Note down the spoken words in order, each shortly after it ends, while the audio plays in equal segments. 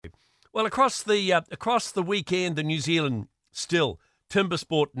Well, across the weekend, the New Zealand Timber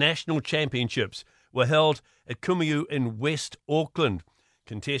Sport National Championships were held at Kumiu in West Auckland,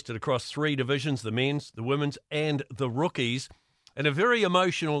 contested across three divisions: the men's, the women's, and the rookies. And a very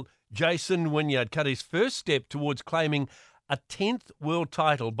emotional Jason Wynyard cut his first step towards claiming a 10th world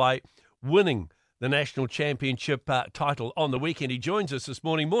title by winning the national championship title on the weekend. He joins us this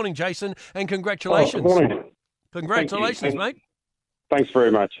morning. Morning, Jason, and congratulations. Good morning. Congratulations, mate. Thanks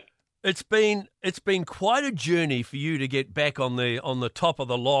very much. It's been quite a journey for you to get back on the top of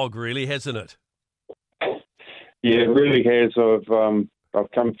the log, really, hasn't it? Yeah, it really has.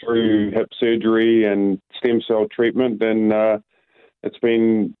 I've come through hip surgery and stem cell treatment, and it's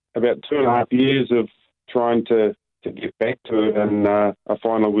been about 2.5 years of trying to get back to it, and I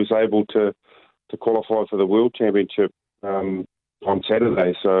finally was able to qualify for the World Championship on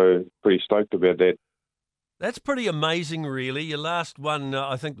Saturday, so pretty stoked about that. That's pretty amazing, really. You last won,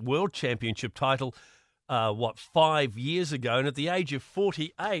 I think, the World Championship title, 5 years ago, and at the age of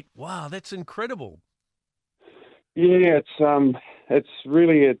 48. Wow, that's incredible. Yeah, it's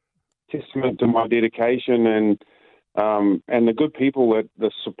really a testament to my dedication and the good people,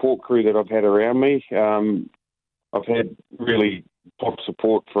 the support crew that I've had around me. I've had really top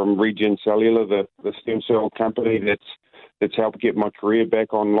support from Regen Cellular, the stem cell company that's helped get my career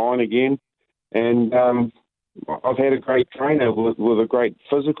back online again, and I've had a great trainer with a great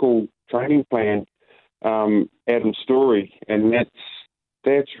physical training plan, Adam Story, and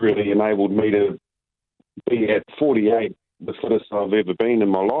that's really enabled me to be at 48 the fittest I've ever been in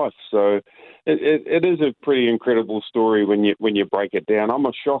my life. So it is a pretty incredible story when you break it down. I'm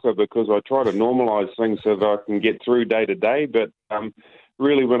a shocker because I try to normalise things so that I can get through day to day, but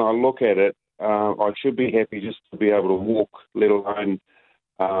really when I look at it, I should be happy just to be able to walk, let alone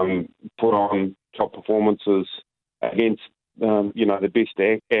put on top performances against the best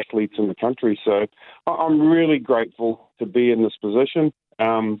athletes in the country. So I'm really grateful to be in this position,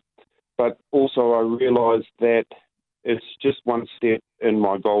 but also I realise that it's just one step in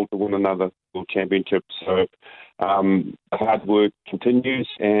my goal to win another World Championship. So the hard work continues,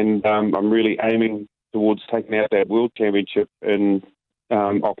 and I'm really aiming towards taking out that World Championship in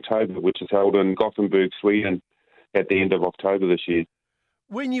October, which is held in Gothenburg, Sweden, at the end of October this year.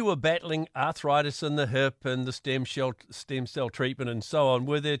 When you were battling arthritis in the hip and the stem cell treatment and so on,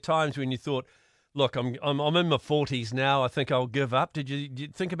 were there times when you thought, "Look, I'm in my 40s now. I think I'll give up"? Did you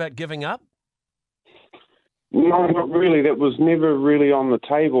think about giving up? No, not really. That was never really on the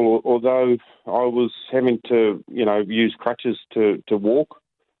table, although I was having to, use crutches to walk.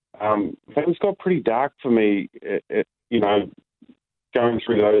 Things got pretty dark for me, going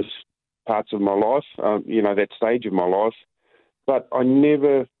through those parts of my life, that stage of my life. But I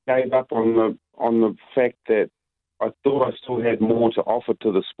never gave up on the fact that I thought I still had more to offer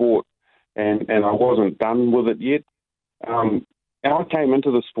to the sport, and I wasn't done with it yet. And I came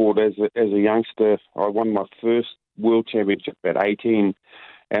into the sport as a youngster. I won my first World Championship at 18,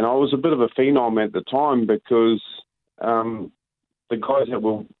 and I was a bit of a phenom at the time because the guys that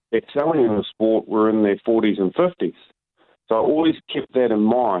were excelling in the sport were in their 40s and 50s. So I always kept that in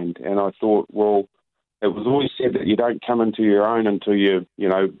mind, and I thought, well, it was always said that you don't come into your own until you're,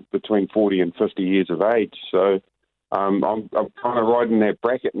 between 40 and 50 years of age. So I'm kind of riding that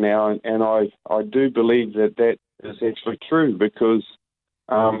bracket now, and I do believe that is actually true because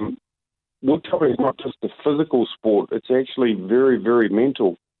woodchopping is not just a physical sport, it's actually very, very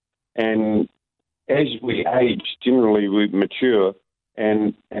mental. And as we age, generally we mature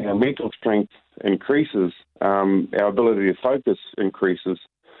and our mental strength increases, our ability to focus increases.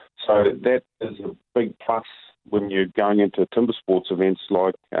 So that is a big plus when you're going into timber sports events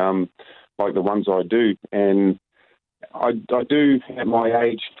like the ones I do. And I do, at my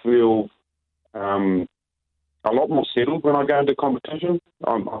age, feel a lot more settled when I go into competition.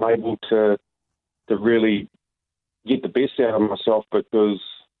 I'm able to really get the best out of myself because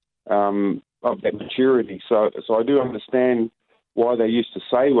of that maturity. So I do understand why they used to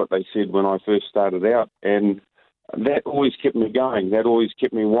say what they said when I first started out, and that always kept me going. That always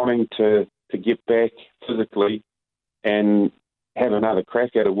kept me wanting to get back physically and have another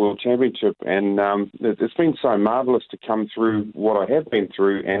crack at a World Championship. And it's been so marvellous to come through what I have been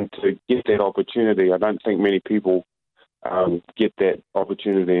through and to get that opportunity. I don't think many people get that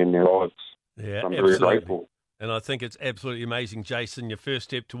opportunity in their lives. Yeah, I'm absolutely. very grateful. And I think it's absolutely amazing, Jason, your first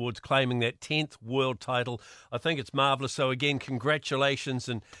step towards claiming that 10th world title. I think it's marvellous. So again, congratulations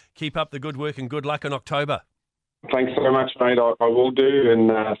and keep up the good work and good luck in October. Thanks so much, mate. I will do, and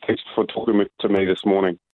thanks for talking to me this morning.